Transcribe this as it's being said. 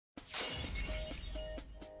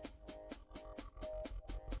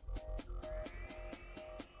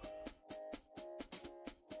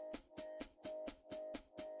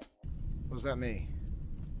was that me?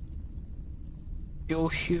 Who?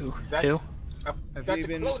 Have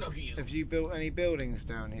you built any buildings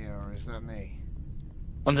down here, or is that me?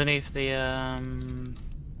 Underneath the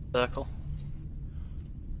circle.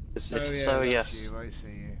 If Oh yeah, so, that's yes. you. I see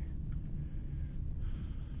you.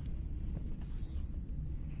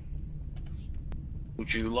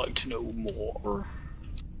 Would you like to know more?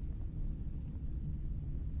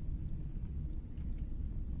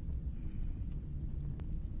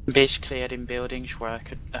 Basically adding buildings where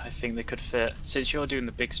I think they could fit. Since you're doing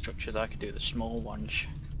the big structures, I could do the small ones.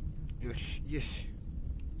 Yes, yes.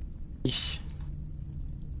 Yes.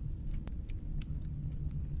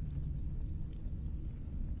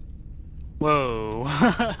 Whoa!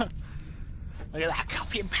 Look at that,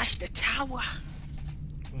 copying past the tower!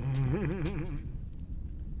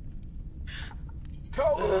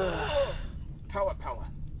 Power.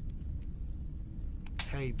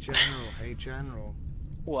 Hey General.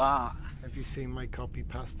 What? Have you seen my copy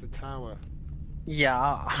past the tower?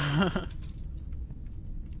 Yeah.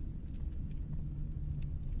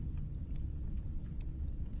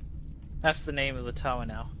 That's the name of the tower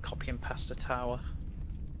now. Copying past the tower.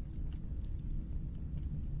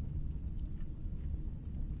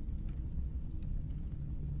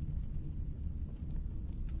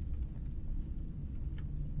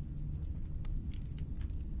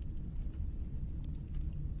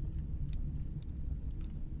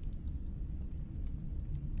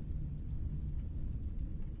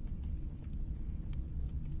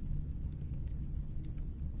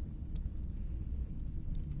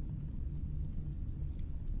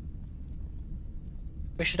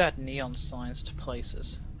 We should add neon signs to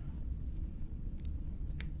places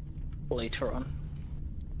later on.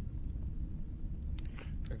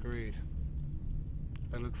 Agreed.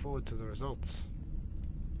 I look forward to the results.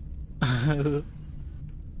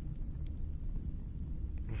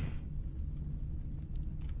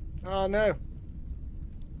 Oh no!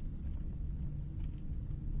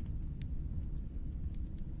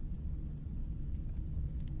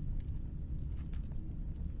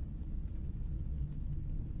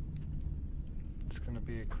 It's gonna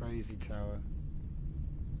be a crazy tower.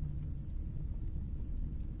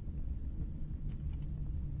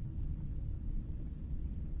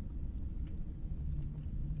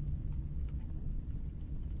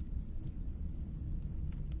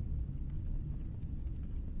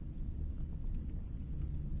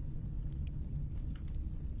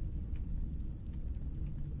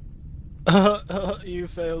 You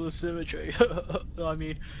fail the symmetry. I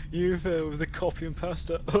mean, you fail with the copy and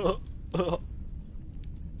pasta.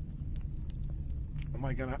 Am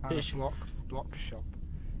I gonna add a block shop?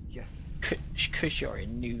 Yes. Cause you're a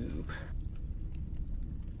noob.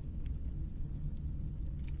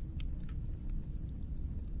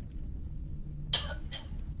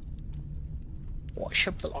 What's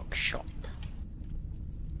your block shop?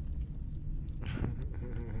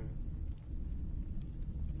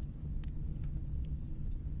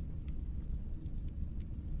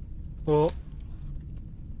 Oh.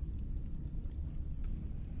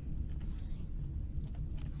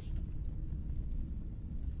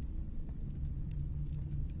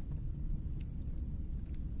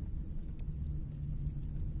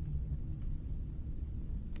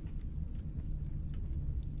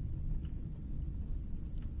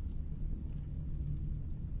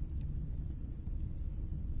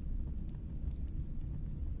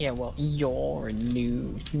 Yeah, well, you're a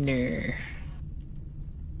noob. No.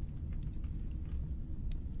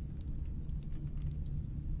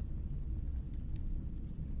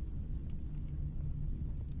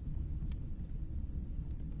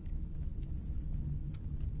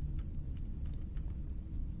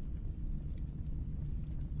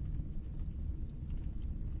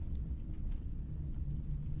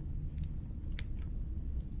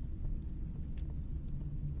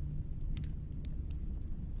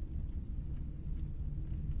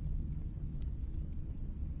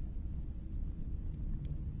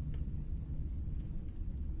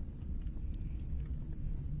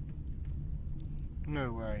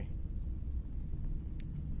 No way.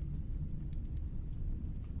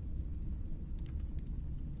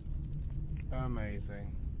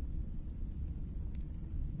 Amazing.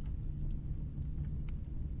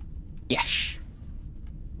 Yes.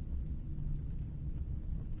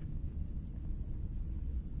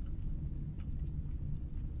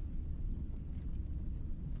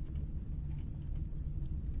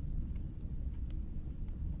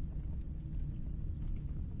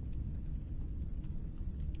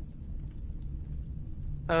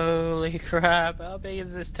 Holy crap, how big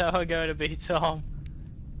is this tower going to be, Tom?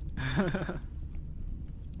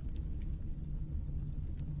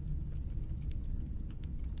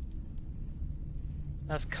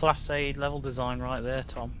 That's Class A level design right there,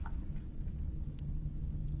 Tom.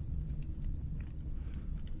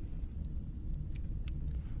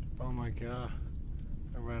 Oh my god.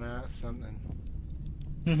 I ran out of something.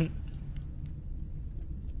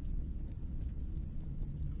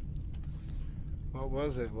 What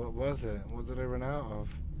was it? What was it? What did I run out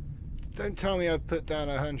of? Don't tell me I've put down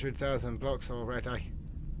 100,000 blocks already.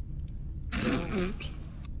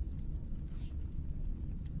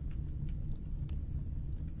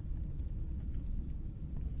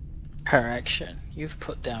 Correction. You've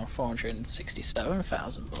put down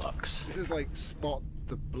 467,000 blocks. This is like spot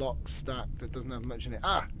the block stack that doesn't have much in it.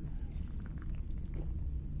 Ah!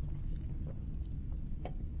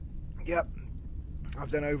 Yep.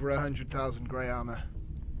 I've done over 100,000 grey armour.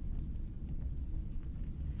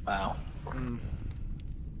 Wow. Mm.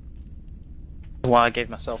 Why I gave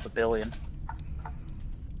myself 1 billion.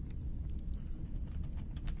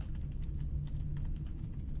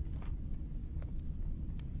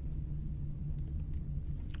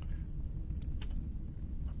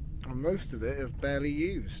 And most of it I've barely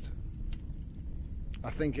used. I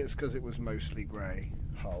think it's because it was mostly grey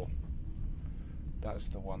hull. That's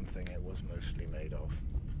the one thing it was mostly made of.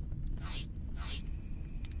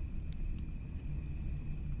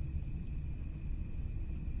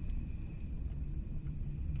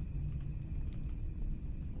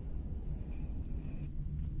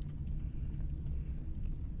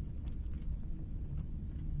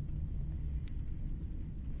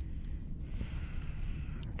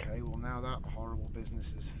 Okay, well now that horrible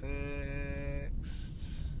business is fixed.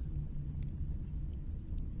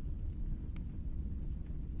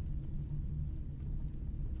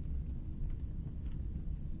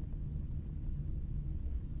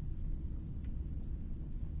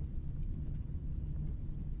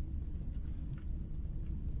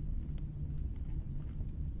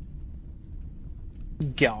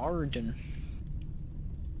 Garden.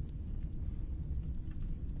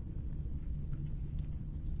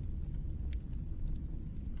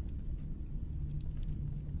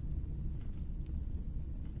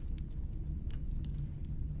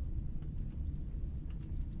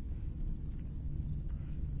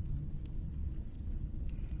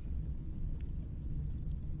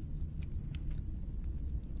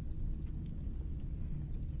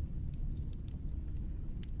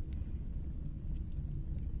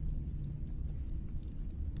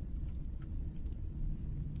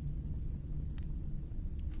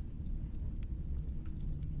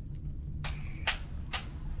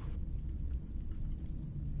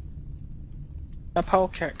 Can I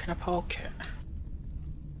poke it? Can I poke it?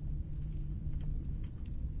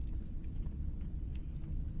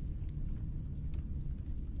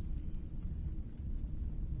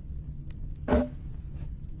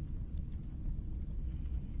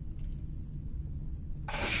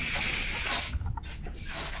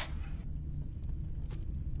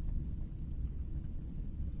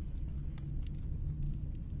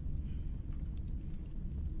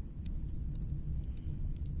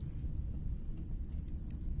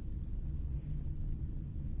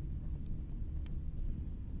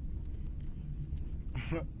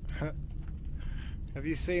 Have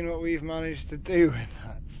you seen what we've managed to do with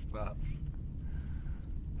that stuff?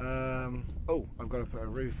 Oh, I've got to put a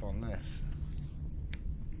roof on this.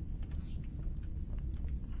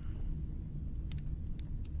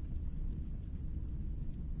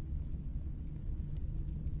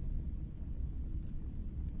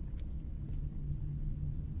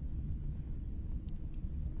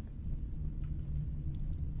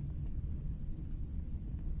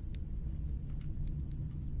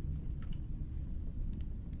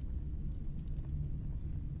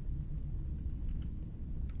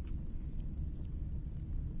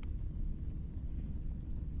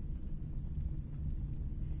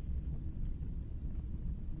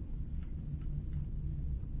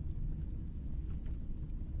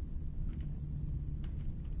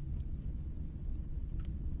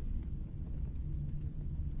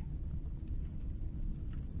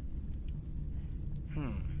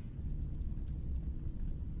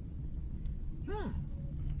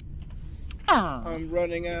 I'm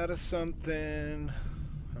running out of something.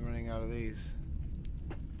 I'm running out of these.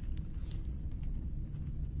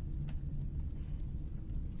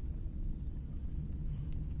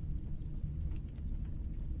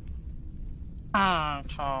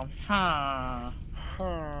 Tom. Ha.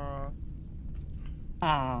 Ha.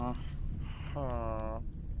 Ha. Ha.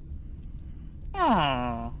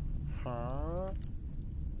 Ha. Ha. Ha.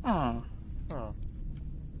 Ha.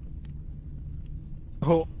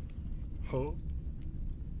 Oh. Ho.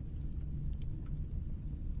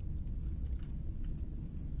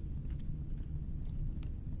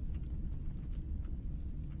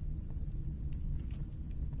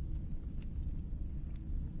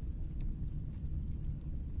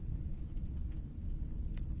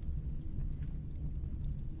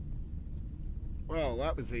 Well,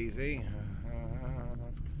 that was easy.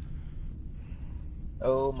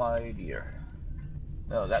 Oh my dear.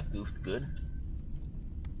 No, that goofed good.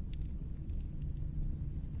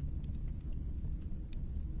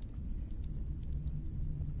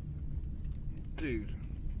 Dude,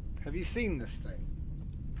 have you seen this thing?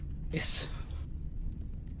 Yes.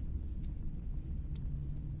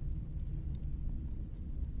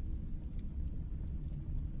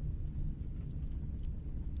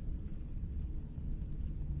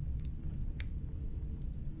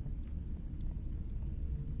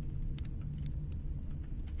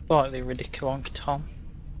 Slightly ridiculous, Tom.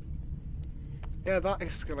 Yeah, that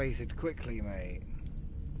escalated quickly, mate.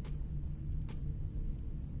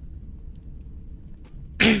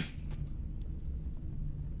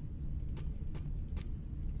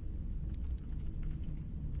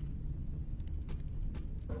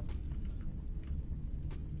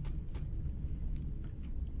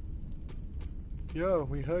 Yo,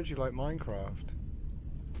 we heard you like Minecraft.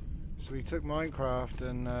 So we took Minecraft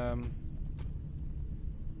and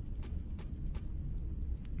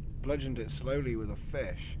bludgeoned it slowly with a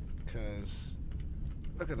fish, because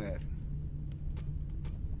look at it.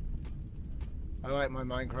 I like my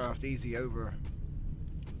Minecraft easy over.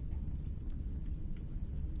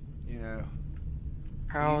 You know.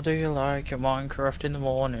 How do you like your Minecraft in the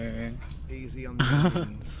morning? Easy on the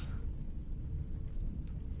onions.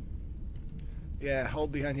 Yeah,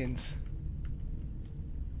 hold the onions.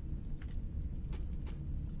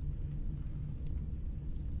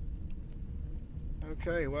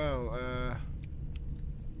 Okay, well,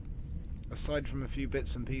 aside from a few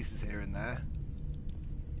bits and pieces here and there,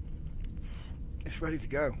 it's ready to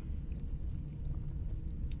go.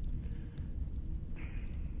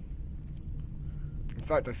 In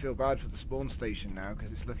fact, I feel bad for the spawn station now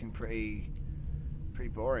because it's looking pretty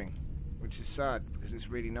boring, which is sad because it's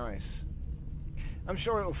really nice. I'm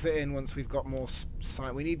sure it'll fit in once we've got more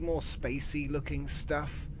we need more spacey looking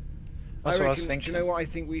stuff. That's what I was Do thinking. you know what I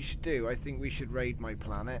think we should do? I think we should raid my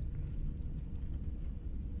planet.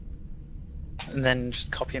 And then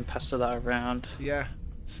just copy and paste that around. Yeah,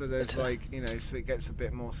 so there's like, you know, so it gets a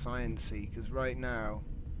bit more sciencey, because right now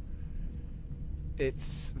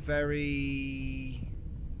it's very,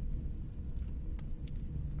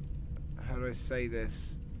 how do I say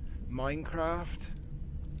this? Minecraft?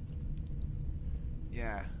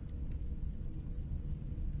 Yeah.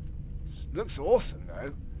 Looks awesome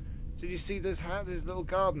though. Did you see there's little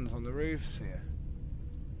gardens on the roofs here?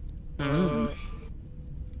 Mm.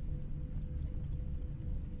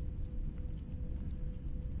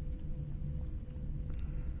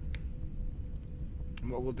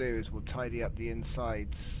 And what we'll do is we'll tidy up the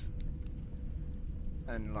insides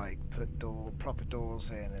and like put proper doors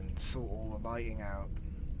in and sort all the lighting out.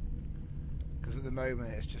 Because at the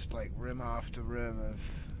moment it's just like room after room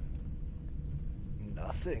of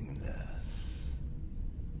nothingness.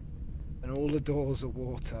 And all the doors are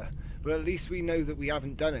water. But at least we know that we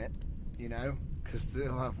haven't done it, you know, because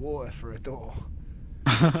they'll have water for a door.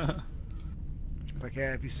 Like,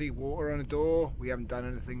 yeah, if you see water on a door, we haven't done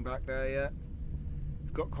anything back there yet.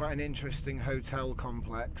 We've got quite an interesting hotel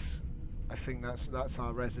complex. I think that's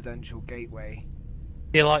our residential gateway.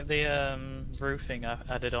 You like the roofing I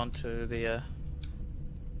added onto the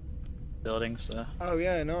buildings there? Oh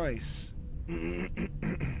yeah, nice. Yeah,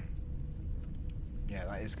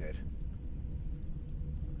 that is good.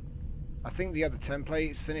 I think the other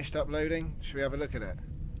template's finished uploading. Should we have a look at it?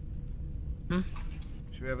 Hmm?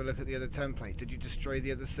 Should we have a look at the other template? Did you destroy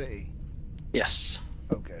the other city? Yes.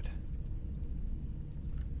 Oh, good.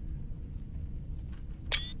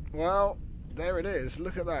 Well, there it is.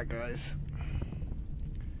 Look at that, guys.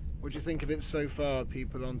 What do you think of it so far,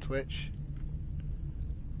 people on Twitch?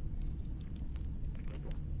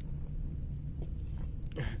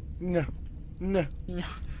 No. No. No.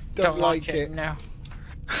 Don't like it. No.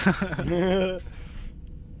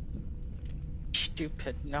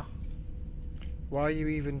 Stupid, no. Why are you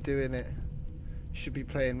even doing it? You should be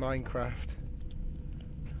playing Minecraft.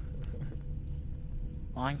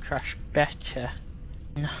 Minecraft better.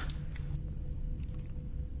 No.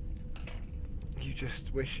 You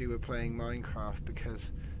just wish you were playing Minecraft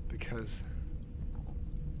because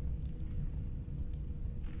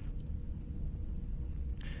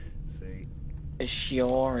see. Cause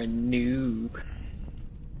you're a noob.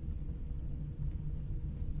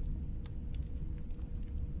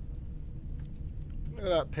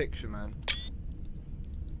 Look at that picture, man.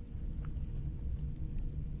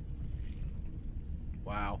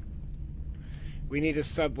 Wow. We need a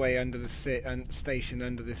subway under the station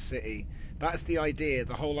under this city. That's the idea.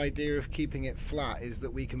 The whole idea of keeping it flat is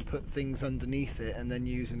that we can put things underneath it and then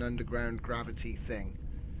use an underground gravity thing.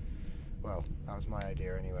 Well, that was my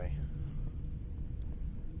idea anyway.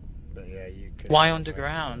 But yeah, you can. Why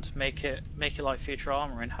underground? Make it like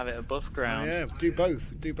Futurama and have it above Oh, ground. yeah, do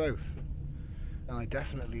both. Do both. And I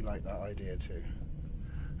definitely like that idea too.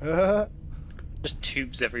 Just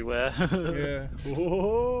tubes everywhere. Yeah.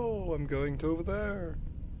 Oh, I'm going to over there.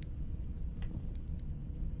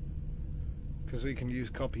 Because we can use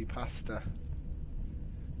copy pasta.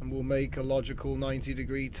 And we'll make a logical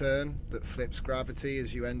 90-degree turn that flips gravity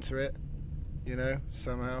as you enter it. You know,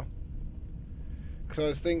 somehow. Because I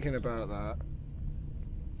was thinking about that.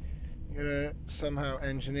 You know, somehow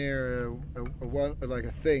engineer like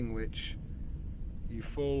a thing which you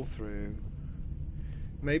fall through.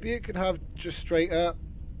 Maybe it could have just straight up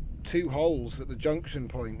 2 holes at the junction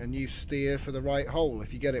point and you steer for the right hole.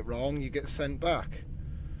 If you get it wrong, you get sent back.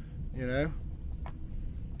 You know?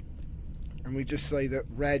 And we just say that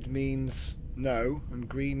red means no and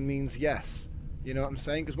green means yes. You know what I'm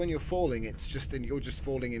saying? Because when you're falling, it's just you're just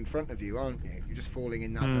falling in front of you, aren't you? You're just falling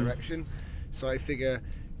in that direction. So I figure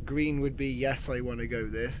green would be yes, I want to go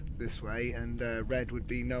this way, and red would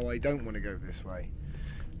be no, I don't want to go this way.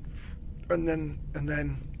 And then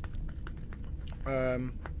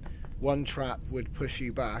one trap would push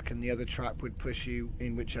you back, and the other trap would push you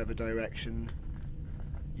in whichever direction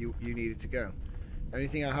you needed to go. The only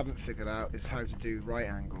thing I haven't figured out is how to do right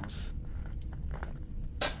angles.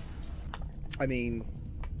 I mean,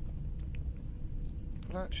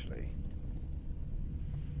 well, actually,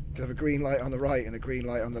 you could have a green light on the right and a green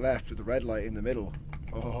light on the left with a red light in the middle.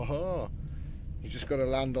 Oh, you just got to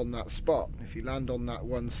land on that spot. If you land on that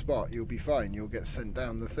one spot, you'll be fine. You'll get sent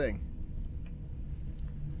down the thing.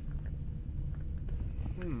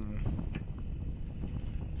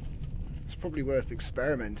 It's probably worth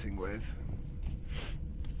experimenting with.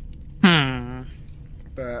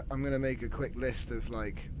 But I'm going to make a quick list of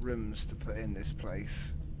like rooms to put in this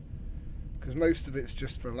place, because most of it's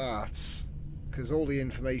just for laughs, because all the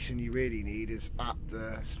information you really need is at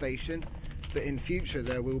the station. But in future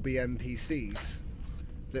there will be NPCs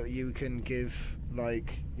that you can give,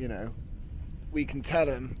 like, you know, we can tell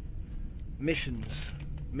them mission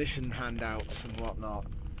handouts and whatnot.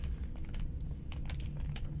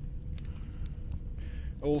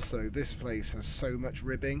 Also, this place has so much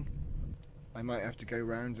ribbing, I might have to go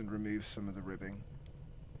round and remove some of the ribbing.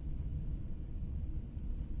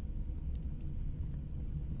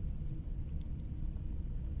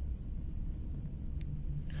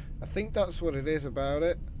 I think that's what it is about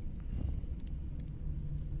it.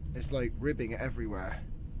 It's like ribbing everywhere.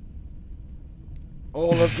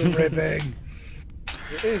 All of the ribbing!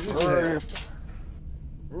 It is, isn't it?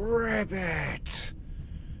 Ribbit!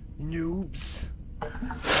 Noobs!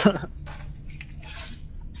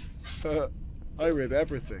 I rib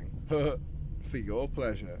everything for your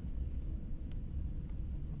pleasure.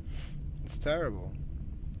 It's terrible.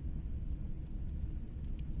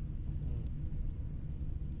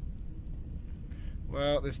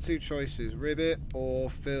 Well, there's 2 choices: ribbit or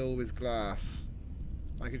fill with glass.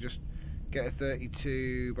 I could just get a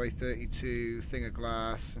 32 by 32 thing of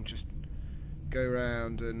glass and just go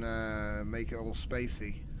around and make it all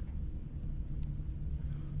spacey.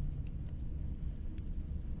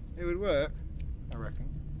 It would work, I reckon.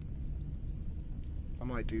 I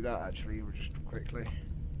might do that actually, just quickly.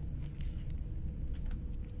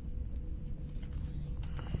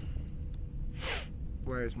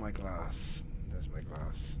 Where is my glass? There's my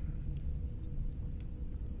glass.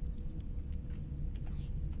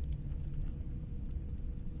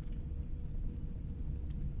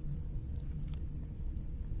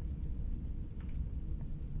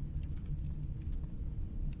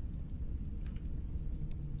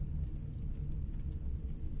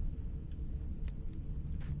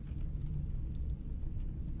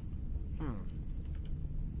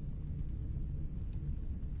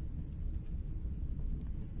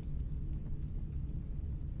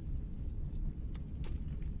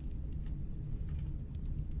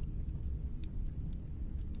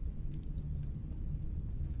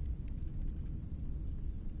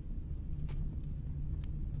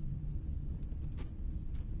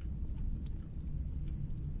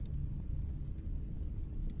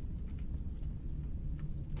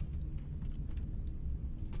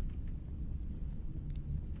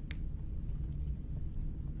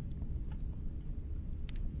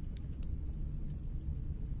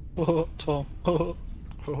 Oh, Tom. Oh.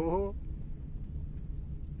 Oh.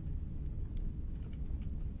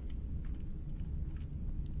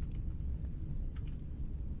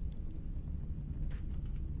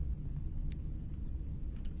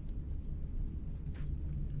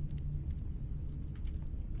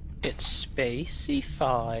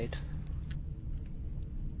 Spacey-fied.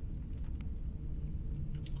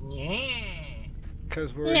 Yeah.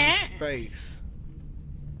 Because we're in space.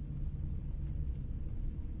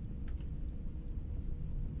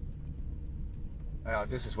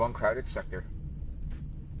 This is one crowded sector.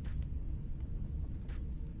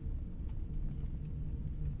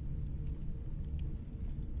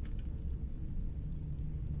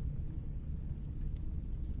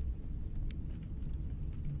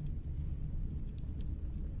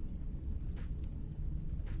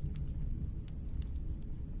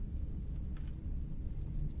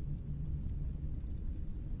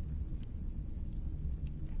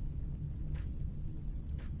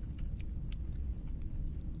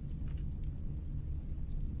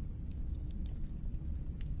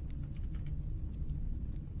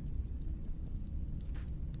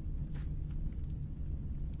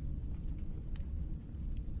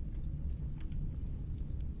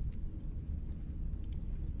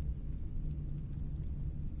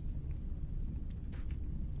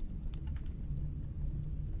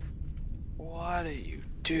 What are you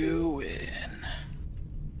doing?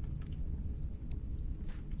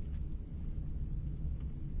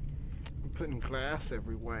 I'm putting glass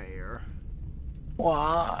everywhere.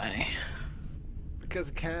 Why? Because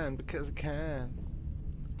I can, because I can.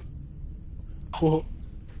 Oh.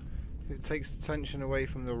 It takes the tension away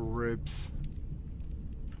from the ribs.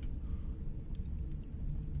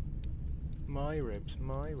 My ribs,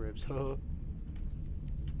 huh?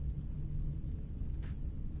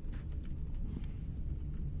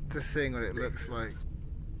 Just seeing what it looks like.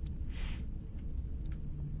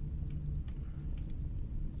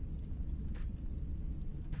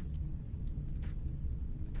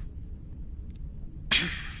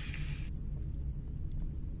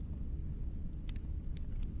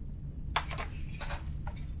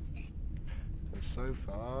 So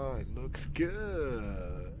far, it looks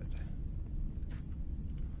good.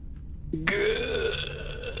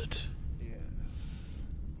 Good. Yes.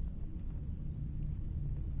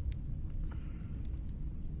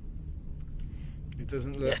 It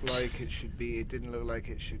doesn't look like it should be. It didn't look like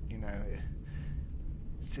it should. You know,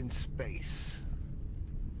 it's in space.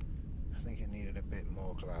 I think it needed a bit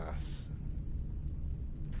more glass.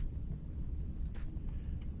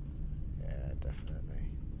 Yeah, definitely.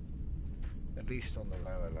 At least on the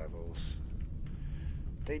lower levels.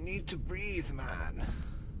 They need to breathe, man.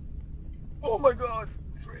 Oh my god!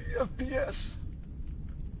 3 FPS!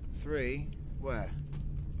 3? Where?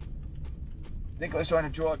 I think I was trying to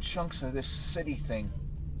draw chunks of this city thing.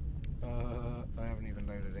 I haven't even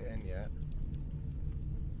loaded it in yet.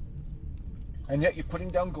 And yet you're putting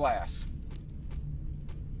down glass.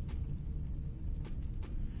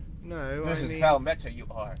 No, This I is mean... how meta you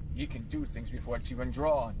are. You can do things before it's even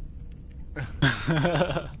drawn.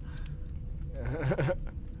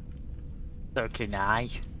 So can I.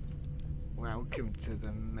 Welcome to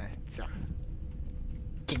the meta.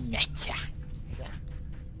 The meta. Yeah.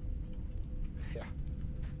 Yeah.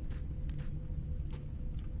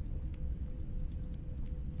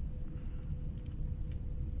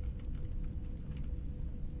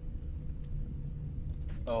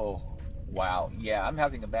 Oh, wow. Yeah, I'm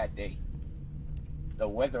having a bad day. The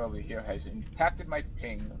weather over here has impacted my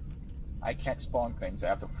ping. I can't spawn things. I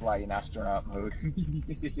have to fly in astronaut mode.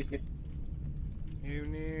 You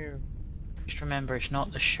knew. Just remember, it's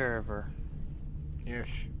not the server. Yes.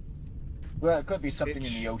 Well, it could be something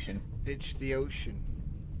in the ocean. It's the ocean.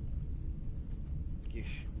 Yes.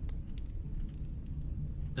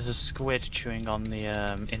 There's a squid chewing on the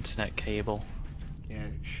internet cable. Yeah,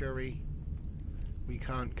 Shuri. We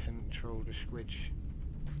can't control the squidge.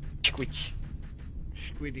 Squidge.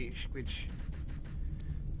 Squiddy, squidge.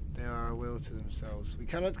 They are a will to themselves. We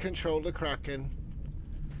cannot control the Kraken.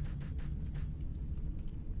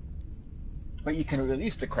 But you can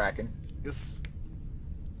release the Kraken. Yes.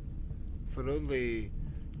 For only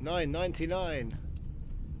 $9.99.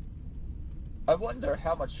 I wonder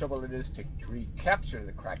how much trouble it is to recapture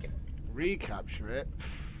the Kraken. Recapture it?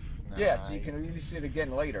 Nah. Yeah, so you can release it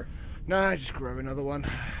again later. Nah, just grow another one.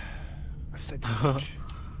 I've said too much.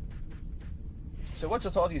 So what's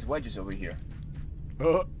with all these wedges over here?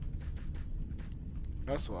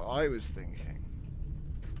 That's what I was thinking.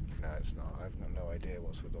 No, it's not. I've no idea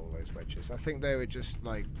what's with all those wedges. I think they were just,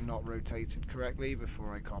 like, not rotated correctly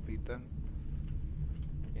before I copied them.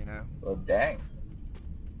 You know? Oh, dang.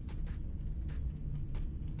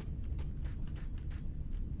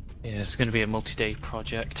 Yeah, it's going to be a multi-day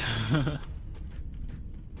project.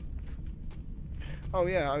 Oh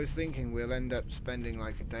yeah, I was thinking we'll end up spending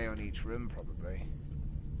like a day on each room probably.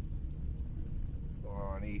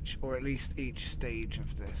 Or on each, or at least each stage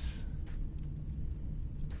of this.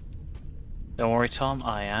 Don't worry, Tom.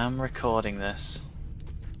 I am recording this.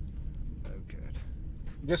 Oh, good.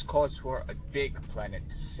 This calls for a big planet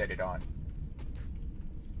to set it on.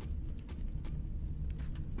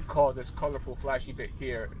 We call this colorful flashy bit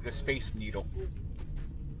here the Space Needle.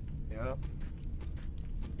 Yep.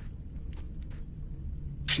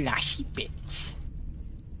 Flashy bits.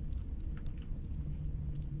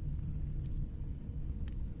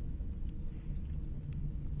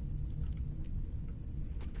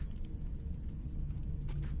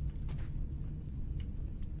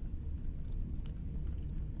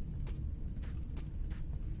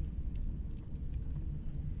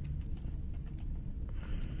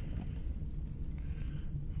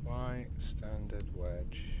 Standard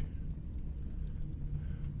wedge.